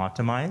you can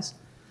optimize.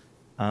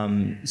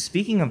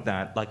 Speaking of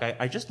that, like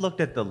I just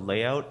looked at the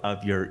layout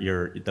of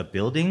the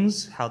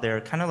buildings, how they're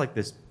kind of like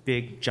this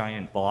big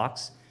giant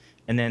box,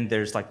 and then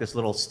there's like this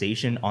little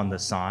station on the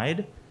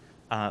side.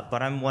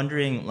 But I'm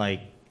wondering,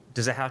 like,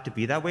 does it have to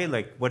be that way?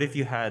 Like, what if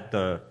you had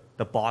the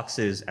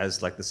boxes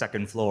as like the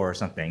second floor or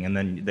something, and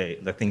then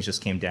the things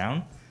just came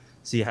down,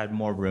 so you had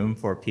more room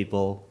for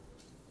people,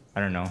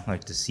 I don't know,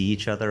 like to see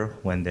each other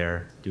when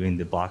they're doing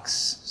the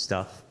box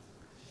stuff?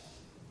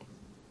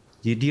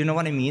 Do you know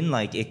what I mean?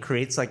 Like, it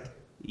creates like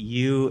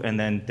you, and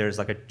then there's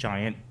like a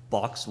giant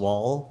box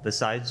wall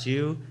besides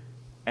you,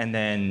 and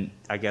then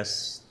I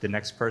guess the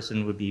next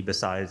person would be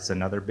besides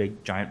another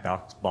big giant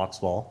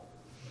box wall.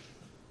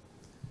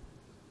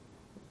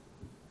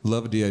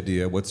 Love the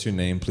idea. What's your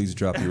name? Please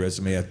drop your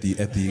resume at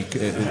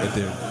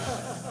the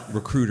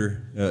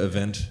recruiter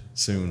event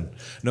soon.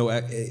 No,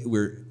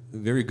 we're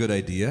very good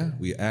idea.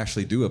 We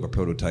actually do have a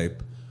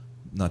prototype.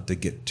 Not to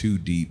get too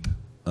deep.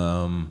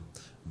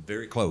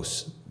 Very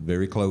close.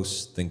 Very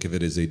close. Think of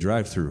it as a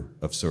drive-through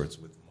of sorts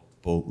with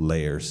multiple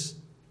layers.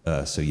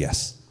 So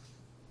yes.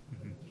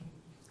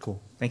 Cool.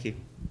 Thank you.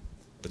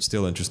 But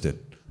still interested.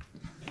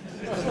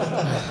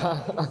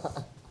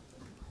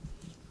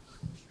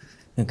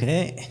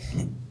 Okay.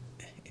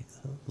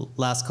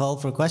 Last call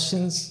for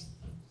questions.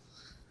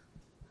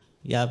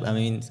 Yeah, I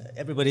mean,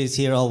 everybody's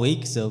here all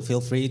week, so feel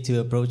free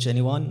to approach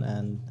anyone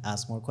and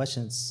ask more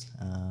questions.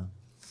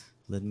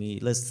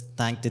 Let's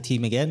thank the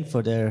team again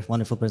for their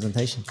wonderful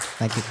presentation.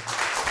 Thank you.